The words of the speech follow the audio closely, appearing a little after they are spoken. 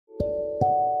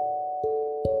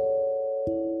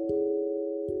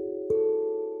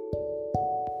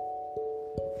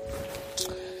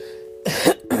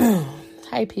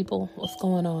Hey people, what's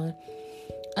going on?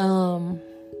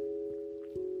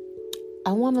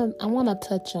 I wanna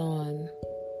touch on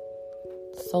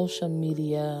social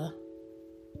media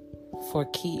for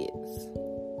kids.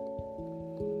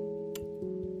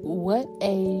 What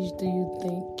age do you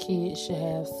think kids should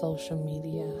have social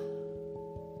media?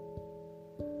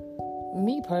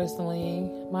 Me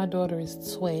personally, my daughter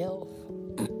is 12.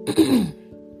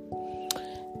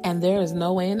 And there is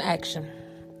no way in action.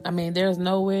 There's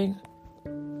no way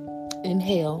in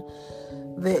hell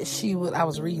that she would. I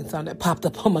was reading something that popped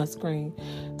up on my screen.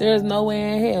 There is no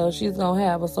way in hell she's gonna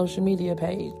have a social media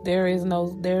page. There is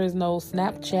no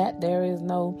Snapchat. There is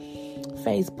no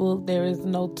Facebook. There is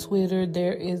no Twitter.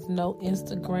 There is no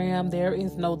Instagram. There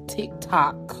is no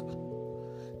TikTok.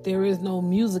 There is no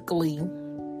Musical.ly.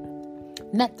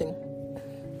 Nothing.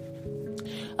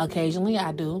 Occasionally,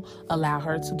 I do allow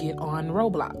her to get on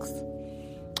Roblox.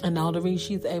 And the only reason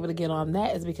she's able to get on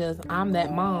that is because I'm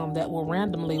that mom that will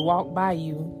randomly walk by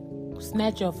you,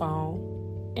 snatch your phone,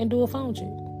 and do a phone check.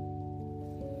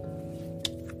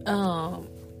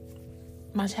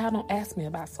 My child don't ask me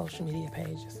about social media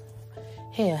pages.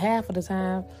 Hell, half of the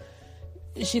time,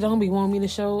 she don't be wanting me to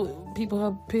show people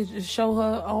her pictures, show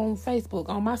her on Facebook,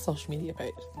 on my social media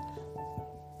page.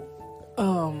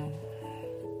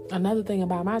 Another thing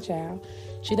about my child,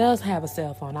 she does have a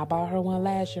cell phone. I bought her one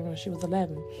last year when she was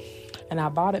 11. And I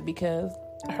bought it because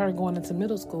her going into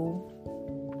middle school,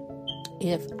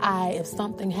 if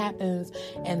something happens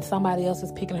and somebody else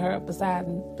is picking her up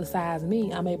besides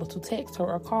me, I'm able to text her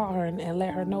or call her and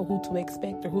let her know who to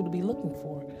expect or who to be looking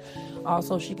for.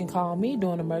 Also, she can call me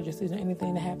during emergencies or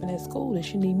anything that happened at school that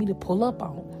she need me to pull up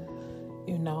on.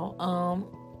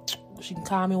 She can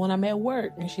call me when I'm at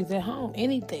work and she's at home,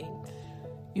 anything.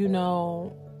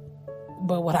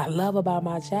 But what I love about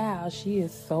my child, she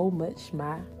is so much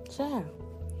my child.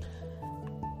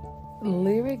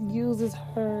 Lyric uses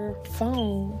her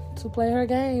phone to play her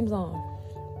games on.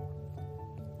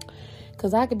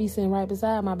 Because I could be sitting right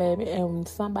beside my baby and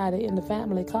somebody in the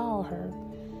family call her.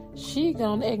 She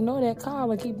gonna ignore that call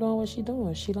and keep doing what she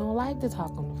doing. She don't like to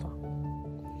talk on the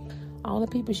phone. All the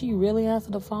people she really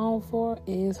answer the phone for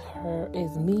is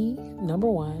me, number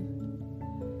one,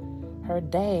 her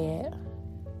dad,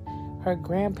 her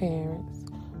grandparents,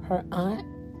 her aunt,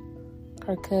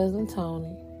 her cousin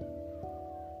Tony.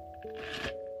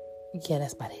 Yeah,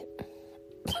 that's about it.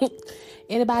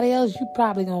 Anybody else, you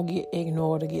probably gonna get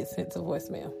ignored or get sent to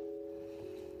voicemail.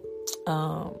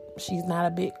 She's not a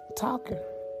big talker.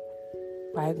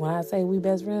 Like when I say we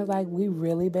best friends, like we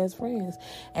really best friends.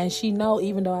 And she know,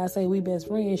 even though I say we best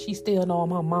friends, she still know I'm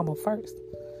her mama first.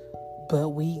 But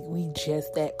we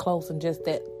just that close and just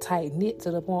that tight knit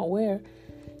to the point where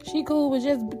she cool with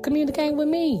just communicating with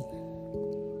me.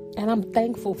 And I'm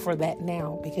thankful for that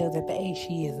now, because at the age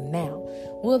she is now.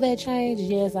 Will that change?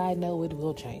 Yes, I know it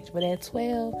will change. But at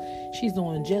 12, she's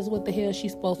doing just what the hell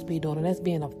she's supposed to be doing, and that's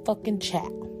being a fucking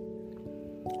child.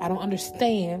 I don't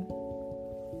understand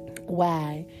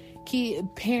why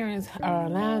parents are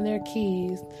allowing their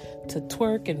kids to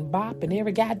twerk and bop and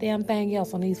every goddamn thing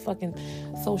else on these fucking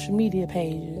social media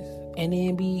pages. And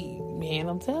then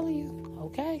I'm telling you,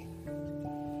 okay.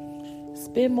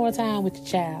 Spend more time with your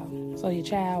child so your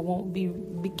child won't be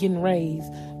getting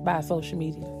raised by social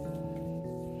media.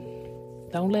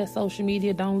 Don't let social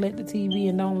media, don't let the TV,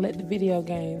 and don't let the video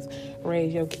games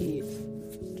raise your kids.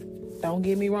 Don't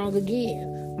get me wrong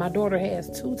again. My daughter has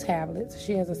 2 tablets.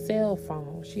 She has a cell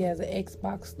phone. She has an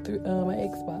Xbox.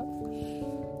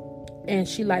 And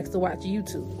she likes to watch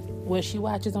YouTube. What she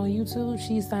watches on YouTube,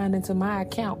 she's signed into my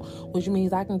account, which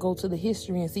means I can go to the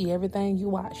history and see everything you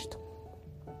watched.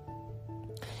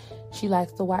 She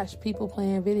likes to watch people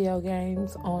playing video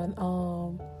games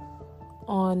on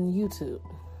YouTube.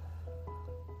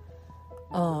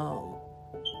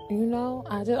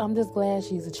 I'm just glad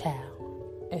she's a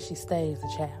child and she stays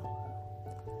a child.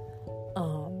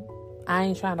 I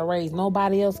ain't trying to raise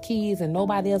nobody else's kids in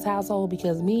nobody else's household,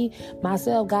 because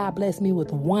myself, God bless me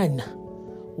with one.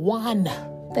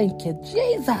 Thank you,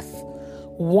 Jesus.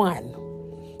 One.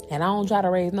 And I don't try to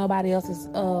raise nobody else's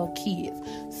kids.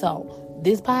 So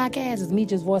this podcast is me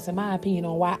just voicing my opinion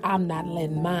on why I'm not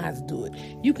letting mine do it.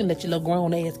 You can let your little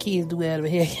grown-ass kids do whatever the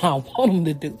hell y'all want them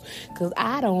to do. Because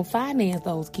I don't finance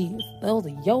those kids. Those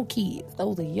are your kids.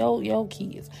 Those are your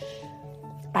kids.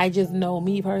 I just know,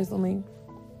 me personally,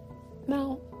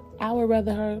 no, I would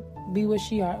rather her be what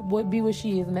she is,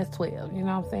 and that's 12. You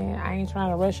know what I'm saying? I ain't trying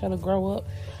to rush her to grow up.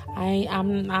 I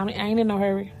ain't in no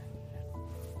hurry.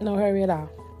 No hurry at all.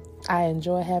 I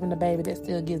enjoy having a baby that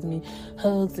still gives me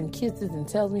hugs and kisses and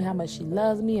tells me how much she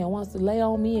loves me and wants to lay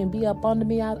on me and be up under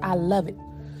me. I love it.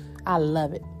 I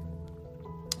love it.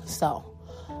 So,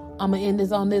 I'm going to end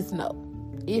this on this note.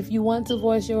 If you want to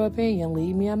voice your opinion,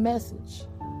 leave me a message.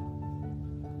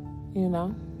 You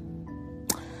know?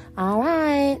 All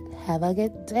right. Have a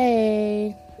good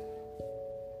day.